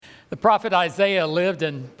The prophet Isaiah lived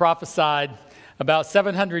and prophesied about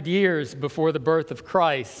 700 years before the birth of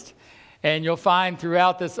Christ. And you'll find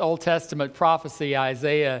throughout this Old Testament prophecy,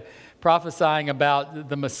 Isaiah prophesying about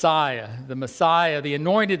the Messiah, the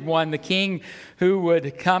anointed one, the king who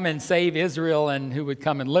would come and save Israel and who would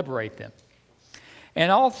come and liberate them. And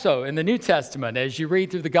also in the New Testament, as you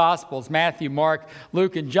read through the Gospels, Matthew, Mark,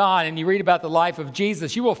 Luke, and John, and you read about the life of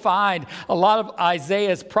Jesus, you will find a lot of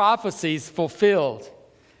Isaiah's prophecies fulfilled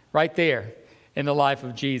right there in the life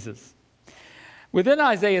of Jesus. Within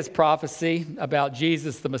Isaiah's prophecy about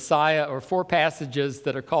Jesus, the Messiah, are 4 passages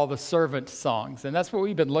that are called the servant songs. And that's what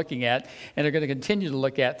we've been looking at and are going to continue to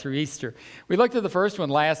look at through Easter. We looked at the first one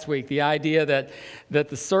last week, the idea that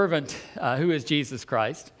the servant, who is Jesus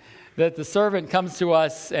Christ, that the servant comes to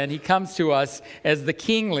us, and he comes to us as the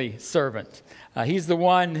kingly servant. He's the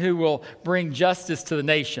one who will bring justice to the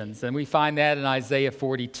nations, and we find that in Isaiah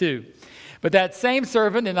 42. But that same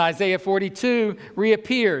servant in Isaiah 42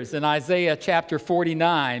 reappears in Isaiah chapter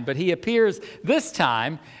 49, but he appears this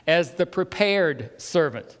time as the prepared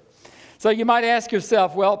servant. So you might ask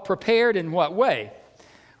yourself, well, prepared in what way?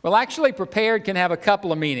 Well, actually, prepared can have a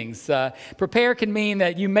couple of meanings. Prepared can mean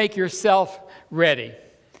that you make yourself ready.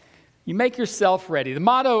 You make yourself ready. The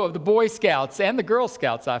motto of the Boy Scouts and the Girl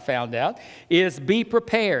Scouts, I found out, is be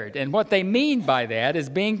prepared. And what they mean by that is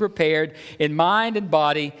being prepared in mind and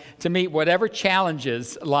body to meet whatever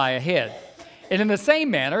challenges lie ahead. And in the same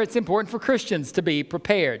manner, it's important for Christians to be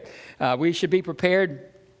prepared. We should be prepared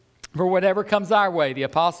for whatever comes our way. The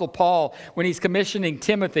Apostle Paul, when he's commissioning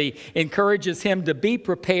Timothy, encourages him to be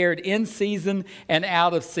prepared in season and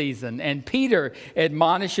out of season. And Peter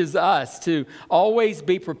admonishes us to always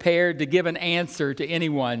be prepared to give an answer to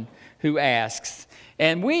anyone who asks.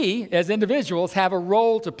 And we, as individuals, have a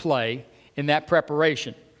role to play in that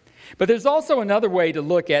preparation. But there's also another way to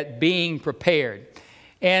look at being prepared.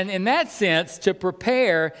 And in that sense, to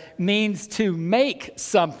prepare means to make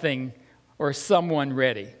something or someone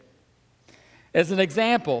ready. As an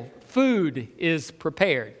example, food is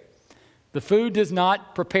prepared. The food does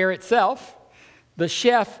not prepare itself. The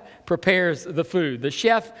chef prepares the food. The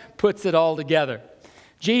chef puts it all together.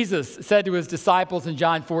 Jesus said to his disciples in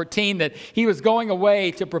John 14 that he was going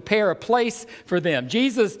away to prepare a place for them.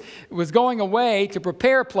 Jesus was going away to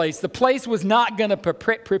prepare a place. The place was not going to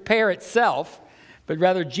prepare itself, but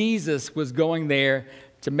rather Jesus was going there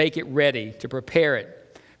to make it ready, to prepare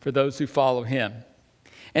it for those who follow him.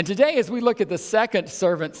 And today, as we look at the second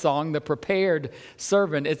servant song, the prepared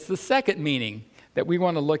servant, it's the second meaning that we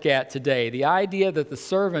want to look at today. The idea that the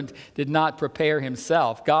servant did not prepare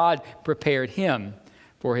himself. God prepared him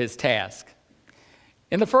for his task.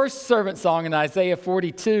 In the first servant song in Isaiah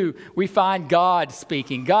 42, we find God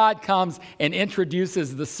speaking. God comes and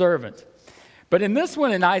introduces the servant. But in this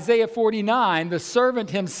one, in Isaiah 49, the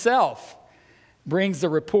servant himself brings a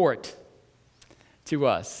report to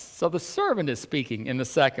us. So the servant is speaking in the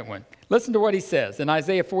second one. Listen to what he says in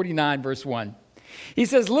Isaiah 49, verse 1. He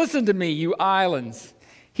says, "Listen to me, you islands.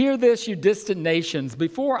 Hear this, you distant nations.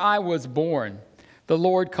 Before I was born, the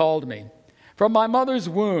Lord called me. From my mother's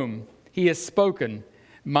womb, he has spoken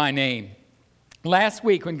my name." Last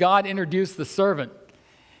week, when God introduced the servant,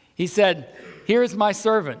 he said, "Here is my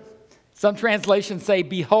servant." Some translations say,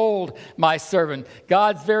 "Behold, my servant."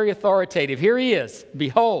 God's very authoritative. Here he is.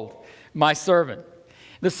 "Behold, my servant."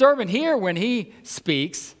 The servant here, when he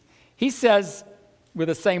speaks, he says, with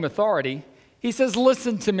the same authority, he says,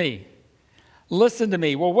 "Listen to me. Listen to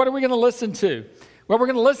me." Well, what are we going to listen to? Well, we're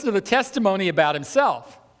going to listen to the testimony about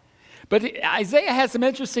himself. But Isaiah has some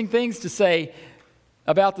interesting things to say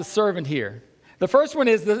about the servant here. The first one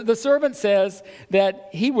is the servant says that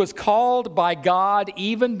he was called by God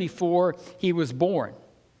even before he was born.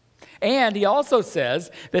 And he also says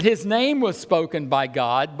that his name was spoken by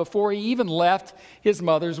God before he even left his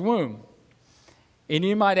mother's womb. And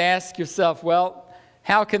you might ask yourself, well,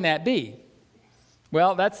 how can that be?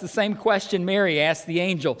 Well, that's the same question Mary asked the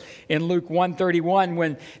angel in Luke 1:31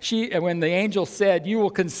 when the angel said, "You will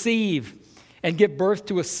conceive and give birth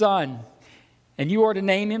to a son, and you are to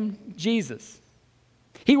name him Jesus.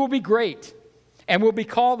 He will be great and will be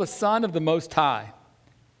called the Son of the Most High.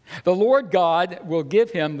 The Lord God will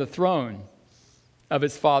give him the throne of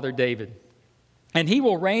his father David, and he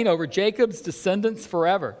will reign over Jacob's descendants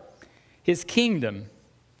forever. His kingdom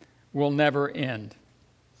will never end."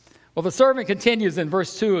 Well, the servant continues in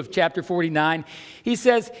verse 2 of chapter 49. He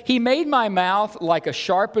says, "He made my mouth like a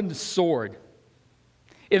sharpened sword.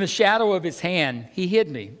 In the shadow of his hand, he hid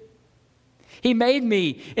me. He made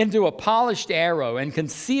me into a polished arrow and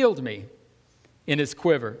concealed me in his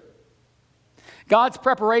quiver." God's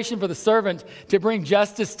preparation for the servant to bring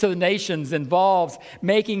justice to the nations involves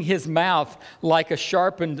making his mouth like a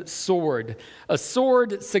sharpened sword. A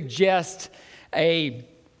sword suggests a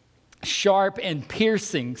sharp and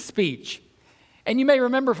piercing speech. And you may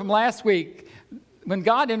remember from last week, when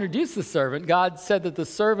God introduced the servant, God said that the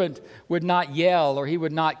servant would not yell or he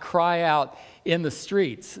would not cry out in the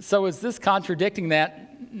streets. So is this contradicting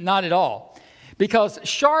that? Not at all. Because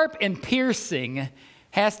sharp and piercing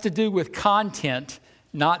has to do with content,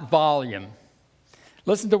 not volume.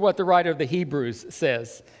 Listen to what the writer of the Hebrews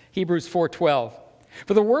says. Hebrews 4:12.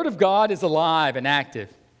 For the word of God is alive and active,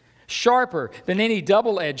 sharper than any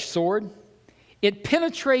double-edged sword. It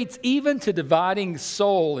penetrates even to dividing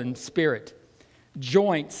soul and spirit,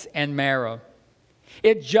 joints and marrow.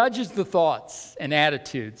 It judges the thoughts and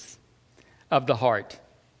attitudes of the heart.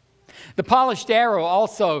 The polished arrow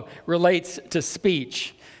also relates to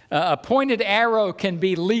speech. A pointed arrow can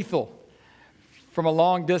be lethal from a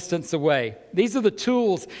long distance away. These are the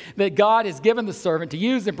tools that God has given the servant to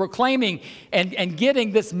use in proclaiming and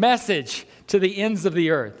getting this message to the ends of the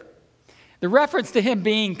earth. The reference to him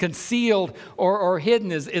being concealed or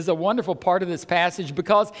hidden is a wonderful part of this passage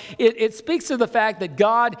because it speaks to the fact that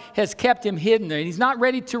God has kept him hidden and he's not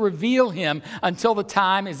ready to reveal him until the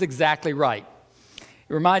time is exactly right.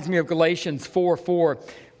 It reminds me of Galatians 4:4,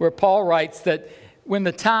 where Paul writes that when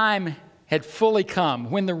the time had fully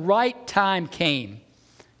come, when the right time came,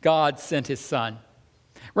 God sent his son.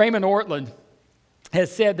 Raymond Ortland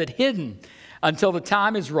has said that hidden until the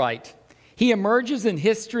time is right, he emerges in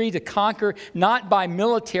history to conquer not by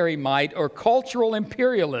military might or cultural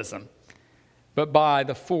imperialism, but by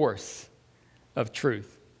the force of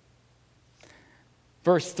truth.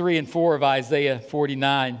 Verse 3 and 4 of Isaiah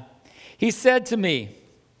 49. He said to me,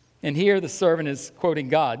 and here the servant is quoting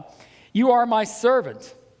God, "You are my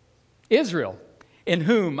servant, Israel, in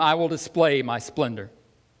whom I will display my splendor."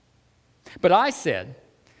 But I said,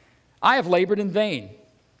 I have labored in vain.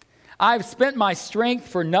 I have spent my strength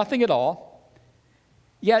for nothing at all.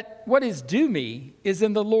 Yet what is due me is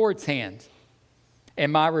in the Lord's hand,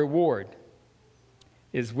 and my reward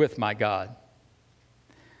is with my God.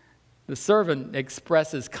 The servant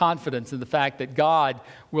expresses confidence in the fact that God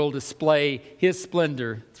will display his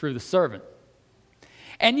splendor through the servant.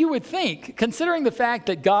 And you would think, considering the fact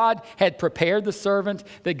that God had prepared the servant,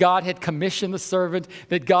 that God had commissioned the servant,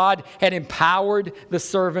 that God had empowered the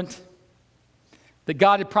servant, that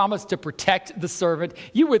God had promised to protect the servant,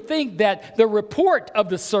 you would think that the report of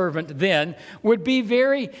the servant then would be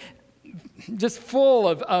very just full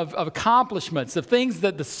of accomplishments, of things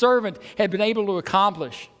that the servant had been able to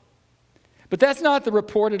accomplish. But that's not the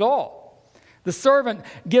report at all. The servant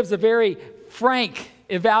gives a very frank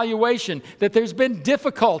evaluation that there's been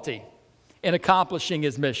difficulty in accomplishing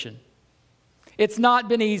his mission. It's not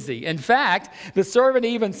been easy. In fact, the servant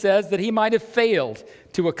even says that he might have failed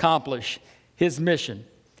to accomplish his mission.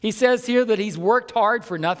 He says here that he's worked hard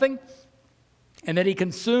for nothing and that he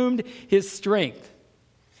consumed his strength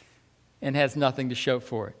and has nothing to show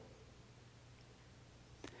for it.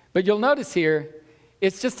 But you'll notice here,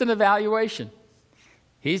 it's just an evaluation.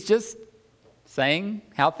 He's just saying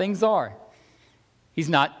how things are. He's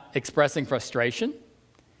not expressing frustration.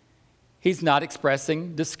 He's not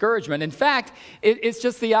expressing discouragement. In fact, it's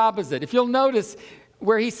just the opposite. If you'll notice,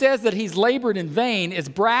 where he says that he's labored in vain is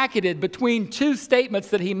bracketed between two statements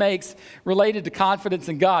that he makes related to confidence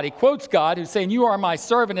in God. He quotes God, who's saying, "You are my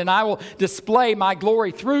servant, and I will display my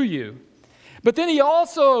glory through you." But then he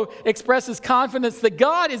also expresses confidence that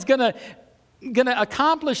God is going to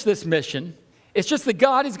accomplish this mission. It's just that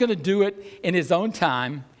God is going to do it in his own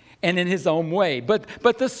time and in his own way.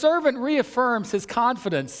 But the servant reaffirms his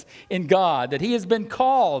confidence in God, that he has been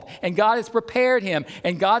called and God has prepared him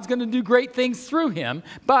and God's going to do great things through him,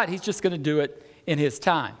 but he's just going to do it in his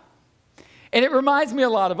time. And it reminds me a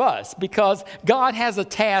lot of us because God has a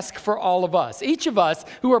task for all of us. Each of us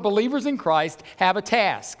who are believers in Christ have a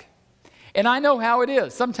task. And I know how it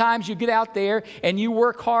is. Sometimes you get out there and you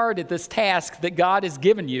work hard at this task that God has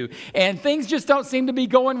given you, and things just don't seem to be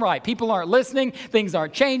going right. People aren't listening. Things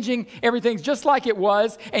aren't changing. Everything's just like it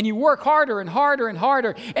was, and you work harder and harder and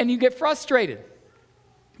harder, and you get frustrated.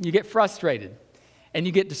 You get frustrated, and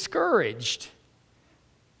you get discouraged,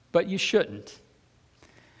 but you shouldn't.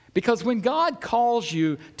 Because when God calls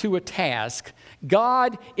you to a task,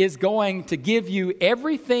 God is going to give you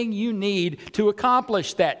everything you need to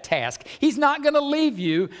accomplish that task. He's not going to leave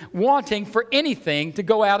you wanting for anything to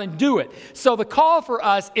go out and do it. So the call for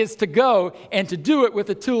us is to go and to do it with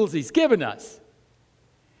the tools He's given us.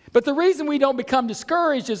 But the reason we don't become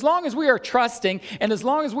discouraged, as long as we are trusting and as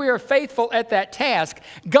long as we are faithful at that task,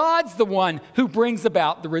 God's the one who brings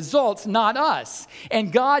about the results, not us.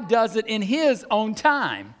 And God does it in His own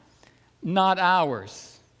time, not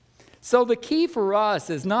ours. So the key for us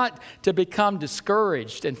is not to become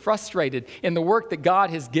discouraged and frustrated in the work that God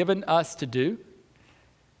has given us to do,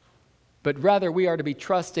 but rather we are to be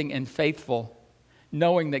trusting and faithful,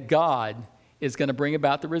 knowing that God is going to bring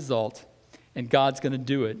about the result and God's going to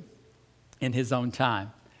do it in His own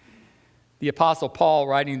time. The Apostle Paul,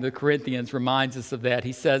 writing to the Corinthians, reminds us of that.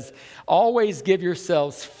 He says, "Always give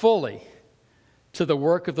yourselves fully to the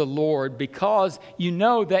work of the Lord, because you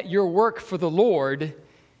know that your work for the Lord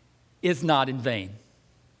is not in vain."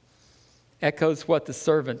 Echoes what the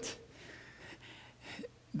servant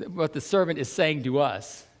is saying to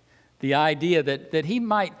us. The idea that he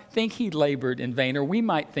might think he labored in vain, or we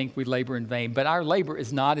might think we labor in vain, but our labor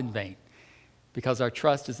is not in vain because our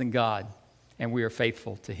trust is in God and we are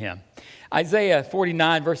faithful to Him. Isaiah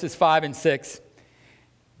 49, verses 5 and 6.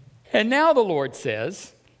 "And now the Lord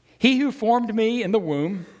says, He who formed me in the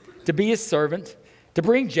womb to be His servant, to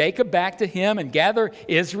bring Jacob back to Him and gather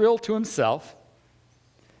Israel to Himself.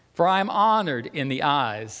 For I am honored in the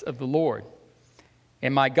eyes of the Lord,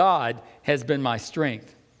 and my God has been my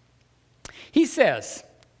strength. He says,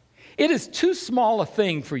 it is too small a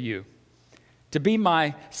thing for you to be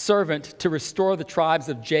my servant to restore the tribes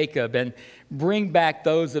of Jacob and bring back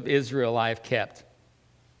those of Israel I have kept.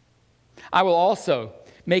 I will also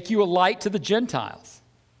make you a light to the Gentiles,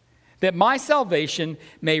 that my salvation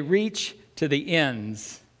may reach to the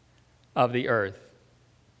ends of the earth."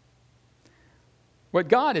 What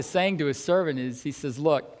God is saying to His servant is, He says,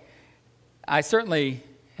 look, I certainly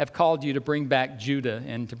have called you to bring back Judah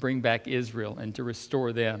and to bring back Israel and to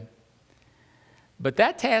restore them. But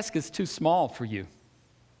that task is too small for you.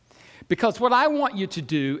 Because what I want you to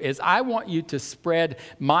do is I want you to spread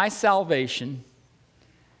my salvation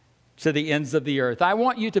to the ends of the earth. I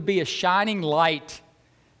want you to be a shining light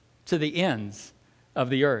to the ends of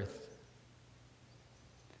the earth.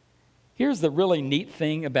 Here's the really neat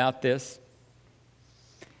thing about this.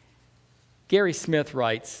 Gary Smith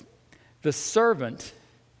writes, "The servant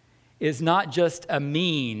is not just a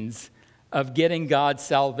means of getting God's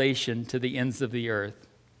salvation to the ends of the earth.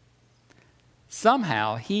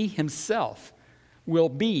 Somehow he himself will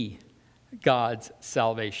be God's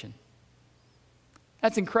salvation."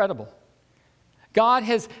 That's incredible. God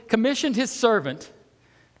has commissioned His servant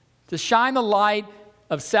to shine the light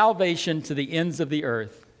of salvation to the ends of the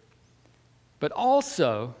earth. But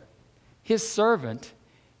also, His servant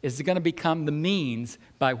is going to become the means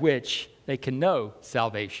by which they can know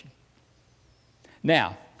salvation.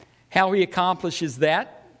 Now, how He accomplishes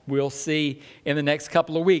that, we'll see in the next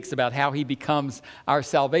couple of weeks about how He becomes our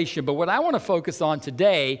salvation. But what I want to focus on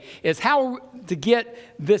today is how to get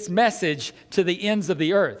this message to the ends of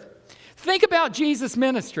the earth. Think about Jesus'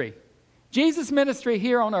 ministry. Jesus' ministry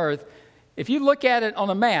here on earth, if you look at it on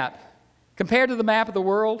a map, compared to the map of the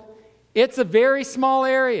world, it's a very small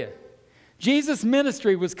area. Jesus'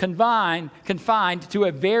 ministry was confined to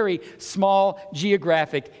a very small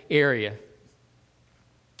geographic area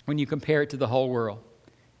when you compare it to the whole world.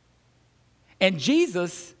 And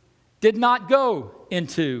Jesus did not go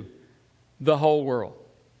into the whole world.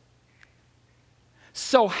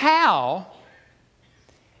 So how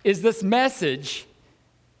is this message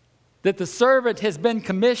that the servant has been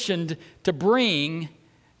commissioned to bring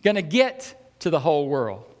going to get to the whole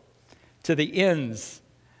world, to the ends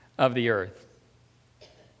of the earth?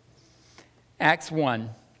 Acts 1,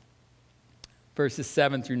 verses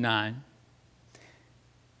 7 through 9.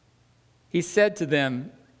 He said to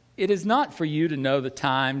them, "It is not for you to know the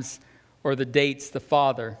times or the dates the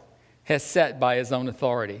Father has set by His own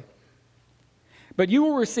authority. But you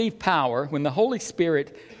will receive power when the Holy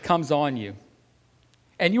Spirit comes on you.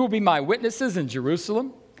 And you will be my witnesses in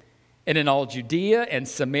Jerusalem and in all Judea and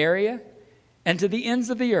Samaria and to the ends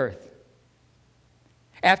of the earth."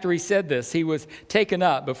 After he said this, he was taken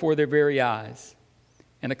up before their very eyes,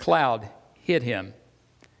 and a cloud hid him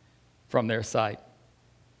from their sight.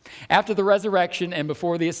 After the resurrection and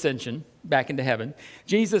before the ascension back into heaven,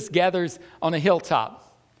 Jesus gathers on a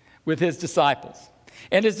hilltop with His disciples.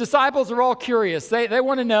 And His disciples are all curious. They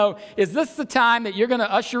want to know, is this the time that you're going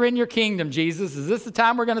to usher in your kingdom, Jesus? Is this the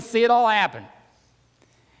time we're going to see it all happen?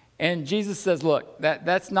 And Jesus says, look,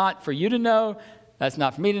 that's not for you to know. That's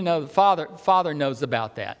not for me to know. The Father knows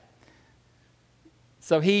about that.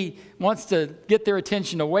 So He wants to get their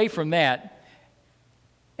attention away from that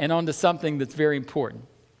and onto something that's very important.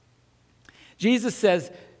 Jesus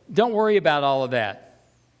says, don't worry about all of that.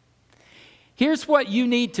 Here's what you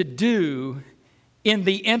need to do in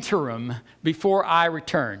the interim before I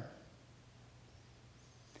return.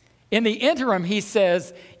 In the interim, he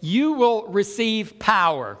says, you will receive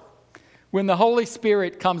power when the Holy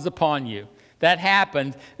Spirit comes upon you. That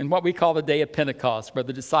happened in what we call the day of Pentecost, where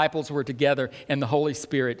the disciples were together and the Holy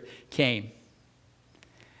Spirit came.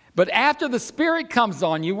 But after the Spirit comes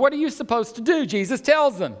on you, what are you supposed to do? Jesus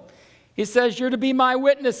tells them. He says, you're to be my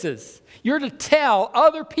witnesses. You're to tell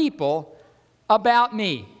other people about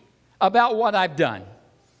me, about what I've done,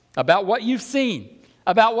 about what you've seen,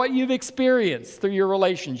 about what you've experienced through your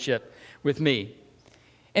relationship with me.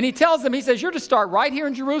 And he tells them, he says, you're to start right here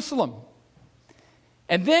in Jerusalem.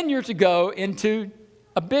 And then you're to go into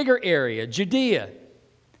a bigger area, Judea.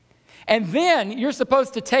 And then you're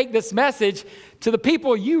supposed to take this message to the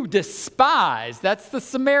people you despise. That's the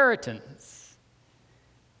Samaritans.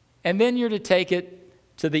 And then you're to take it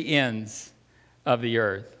to the ends of the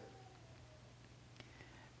earth.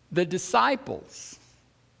 The disciples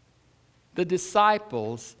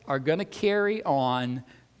are going to carry on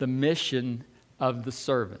the mission of the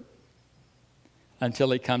servant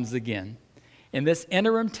until he comes again. In this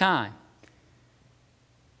interim time,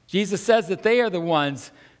 Jesus says that they are the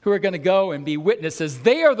ones who are going to go and be witnesses.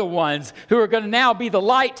 They are the ones who are going to now be the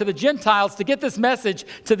light to the Gentiles to get this message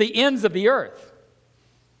to the ends of the earth.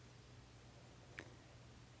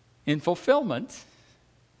 In fulfillment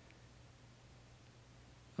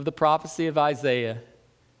of the prophecy of Isaiah,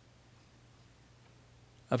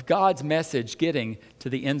 of God's message getting to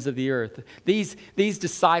the ends of the earth. These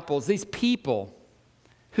disciples, these people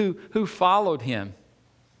who followed him,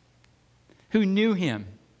 who knew him,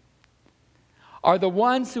 are the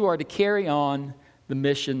ones who are to carry on the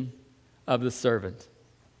mission of the servant.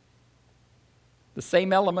 The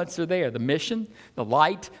same elements are there: the mission, the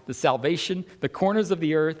light, the salvation, the corners of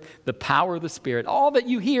the earth, the power of the Spirit. All that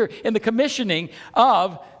you hear in the commissioning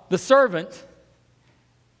of the servant,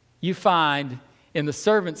 you find in the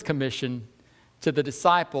servant's commission to the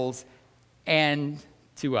disciples and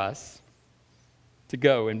to us to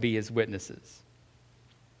go and be his witnesses.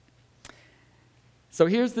 So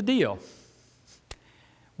here's the deal.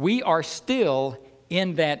 We are still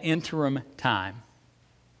in that interim time.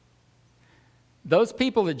 Those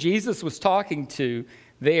people that Jesus was talking to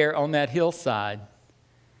there on that hillside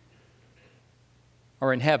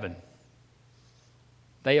are in heaven.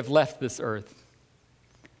 They have left this earth.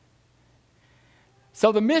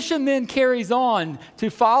 So the mission then carries on to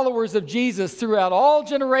followers of Jesus throughout all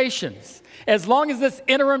generations, as long as this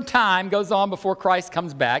interim time goes on before Christ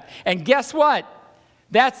comes back. And guess what?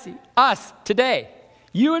 That's us today,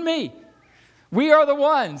 you and me. We are the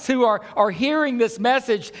ones who are hearing this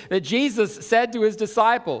message that Jesus said to his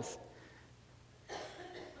disciples,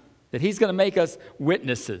 that he's going to make us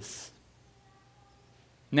witnesses.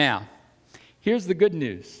 Now, here's the good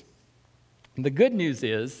news. The good news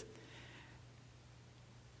is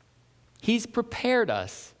he's prepared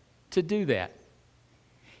us to do that.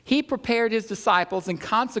 He prepared his disciples, and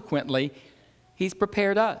consequently, he's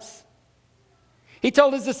prepared us. He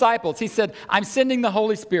told his disciples, he said, I'm sending the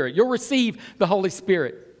Holy Spirit. You'll receive the Holy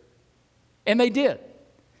Spirit. And they did.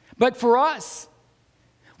 But for us,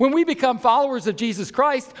 when we become followers of Jesus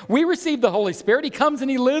Christ, we receive the Holy Spirit. He comes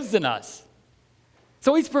and he lives in us.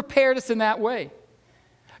 So he's prepared us in that way.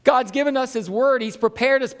 God's given us his word. He's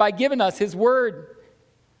prepared us by giving us his word.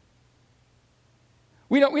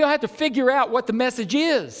 We don't have to figure out what the message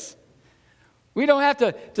is. We don't have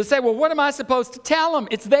to say, well, what am I supposed to tell them?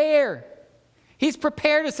 It's there. He's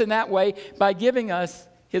prepared us in that way by giving us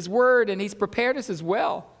his word, and he's prepared us as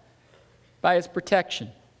well by his protection.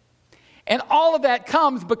 And all of that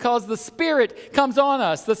comes because the Spirit comes on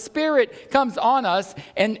us. The Spirit comes on us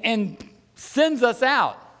and sends us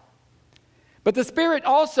out. But the Spirit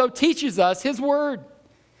also teaches us his word,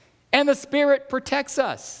 and the Spirit protects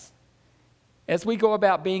us as we go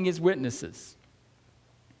about being his witnesses.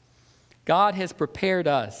 God has prepared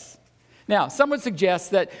us. Now, some would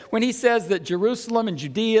suggest that when he says that Jerusalem and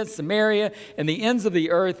Judea, Samaria, and the ends of the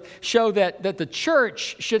earth show that the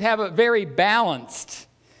church should have a very balanced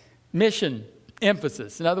mission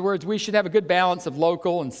emphasis. In other words, we should have a good balance of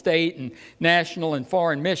local and state and national and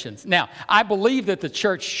foreign missions. Now, I believe that the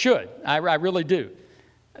church should. I really do.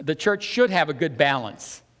 The church should have a good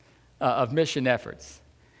balance of mission efforts.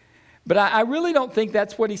 But I really don't think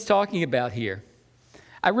that's what he's talking about here.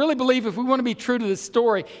 I really believe if we want to be true to this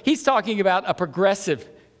story, he's talking about a progressive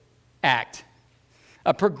act,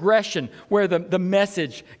 a progression where the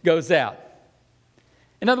message goes out.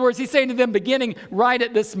 In other words, he's saying to them beginning right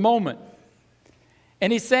at this moment.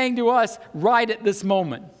 And he's saying to us right at this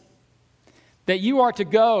moment that you are to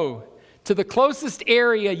go to the closest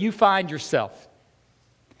area you find yourself.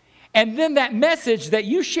 And then that message that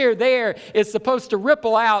you share there is supposed to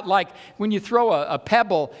ripple out like when you throw a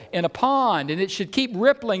pebble in a pond, and it should keep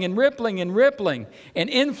rippling and rippling and rippling and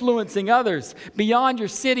influencing others beyond your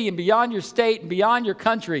city and beyond your state and beyond your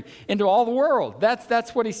country into all the world.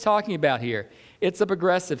 That's what he's talking about here. It's a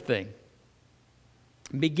progressive thing.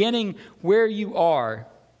 Beginning where you are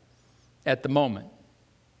at the moment.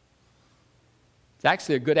 It's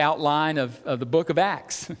actually a good outline of the book of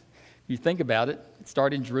Acts. If you think about it, it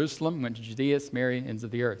started in Jerusalem, went to Judea, Samaria, ends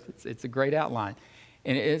of the earth. It's a great outline.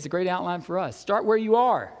 And it's a great outline for us. Start where you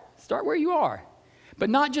are. Start where you are. But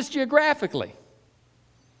not just geographically.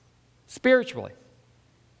 Spiritually.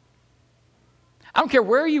 I don't care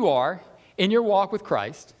where you are in your walk with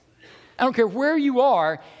Christ. I don't care where you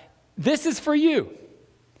are. This is for you.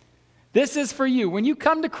 This is for you. When you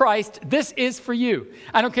come to Christ, this is for you.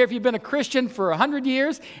 I don't care if you've been a Christian for 100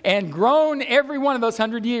 years and grown every one of those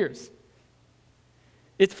 100 years.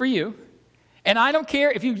 It's for you. And I don't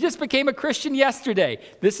care if you just became a Christian yesterday.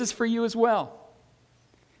 This is for you as well.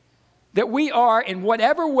 That we are, in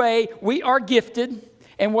whatever way we are gifted,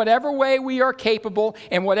 in whatever way we are capable,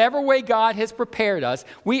 in whatever way God has prepared us,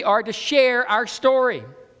 we are to share our story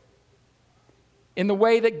in the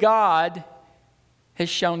way that God has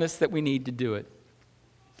shown us that we need to do it.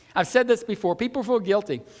 I've said this before. People feel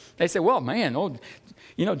guilty. They say, well, man,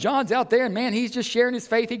 John's out there, and man, he's just sharing his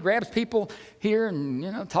faith. He grabs people here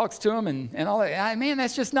and, talks to them and all that. Man,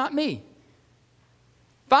 that's just not me.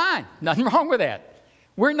 Fine. Nothing wrong with that.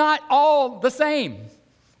 We're not all the same.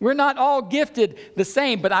 We're not all gifted the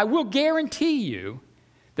same. But I will guarantee you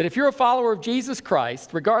that if you're a follower of Jesus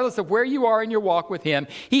Christ, regardless of where you are in your walk with Him,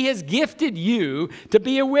 He has gifted you to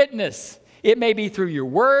be a witness. It may be through your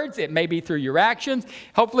words. It may be through your actions.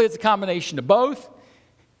 Hopefully, it's a combination of both.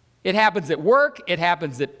 It happens at work. It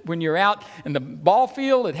happens when you're out in the ball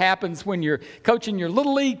field. It happens when you're coaching your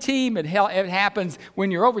little league team. It happens when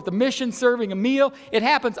you're over at the mission serving a meal. It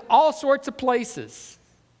happens all sorts of places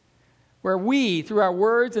where we, through our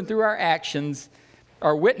words and through our actions,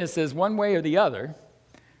 are witnesses one way or the other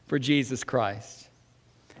for Jesus Christ.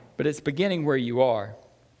 But it's beginning where you are.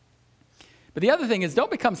 But the other thing is,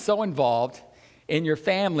 don't become so involved in your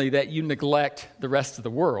family that you neglect the rest of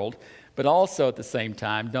the world. But also at the same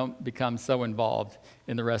time, don't become so involved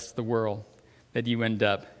in the rest of the world that you end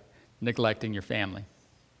up neglecting your family.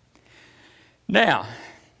 Now,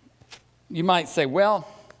 you might say, well,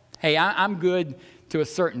 hey, I'm good to a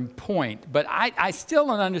certain point, but I still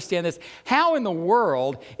don't understand this. How in the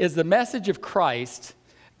world is the message of Christ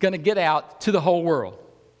going to get out to the whole world?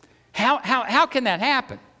 How can that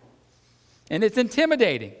happen? And it's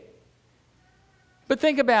intimidating. But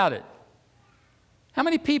think about it. How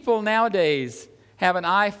many people nowadays have an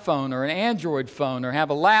iPhone or an Android phone or have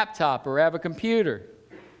a laptop or have a computer?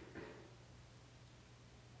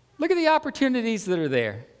 Look at the opportunities that are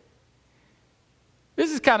there.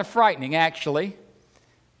 This is kind of frightening, actually.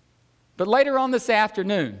 But later on this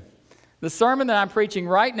afternoon, the sermon that I'm preaching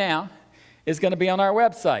right now is going to be on our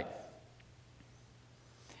website.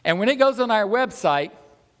 And when it goes on our website,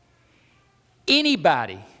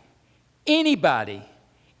 anybody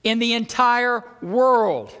in the entire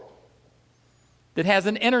world that has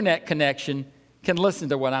an internet connection can listen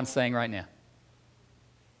to what I'm saying right now.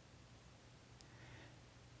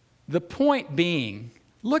 The point being,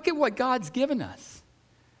 look at what God's given us.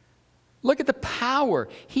 Look at the power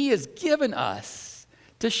He has given us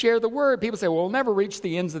to share the word. People say, well, we'll never reach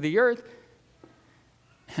the ends of the earth.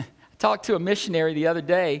 I talked to a missionary the other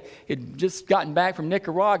day. He'd just gotten back from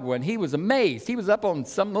Nicaragua, and he was amazed. He was up on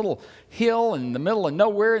some little hill in the middle of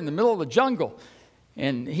nowhere, in the middle of the jungle.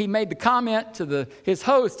 And he made the comment to his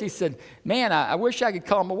host. He said, man, I wish I could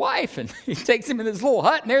call my wife. And he takes him in his little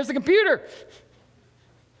hut, and there's the computer.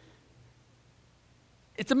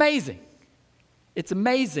 It's amazing. It's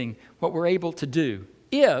amazing what we're able to do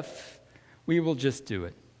if we will just do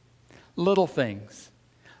it. Little things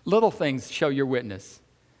show your witness.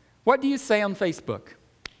 What do you say on Facebook?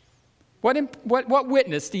 What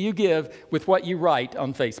witness do you give with what you write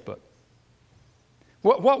on Facebook?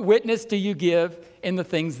 What witness do you give in the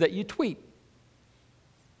things that you tweet?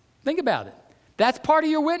 Think about it. That's part of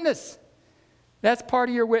your witness. That's part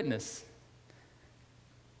of your witness.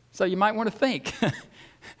 So you might want to think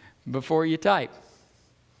before you type.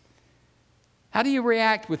 How do you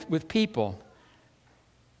react with people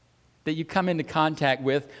that you come into contact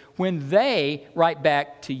with when they write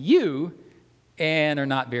back to you and are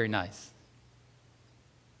not very nice?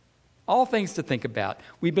 All things to think about.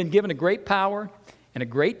 We've been given a great power and a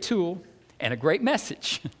great tool and a great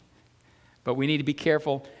message, but we need to be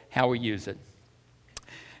careful how we use it.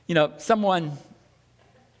 Someone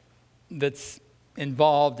that's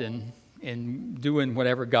involved in doing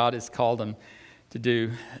whatever God has called them to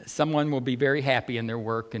do, someone will be very happy in their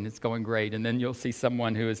work and it's going great. And then you'll see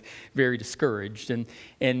someone who is very discouraged.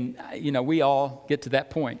 And we all get to that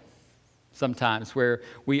point sometimes where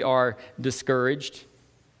we are discouraged,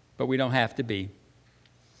 but we don't have to be.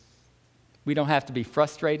 We don't have to be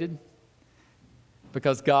frustrated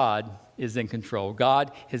because God is in control.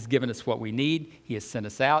 God has given us what we need. He has sent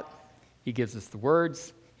us out. He gives us the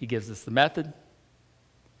words. He gives us the method.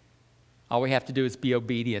 All we have to do is be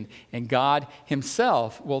obedient, and God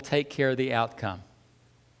himself will take care of the outcome.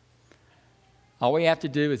 All we have to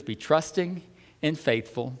do is be trusting and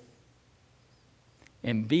faithful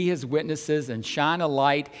and be his witnesses and shine a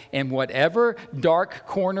light in whatever dark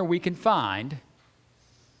corner we can find,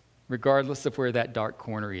 regardless of where that dark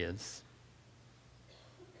corner is.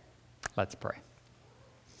 Let's pray.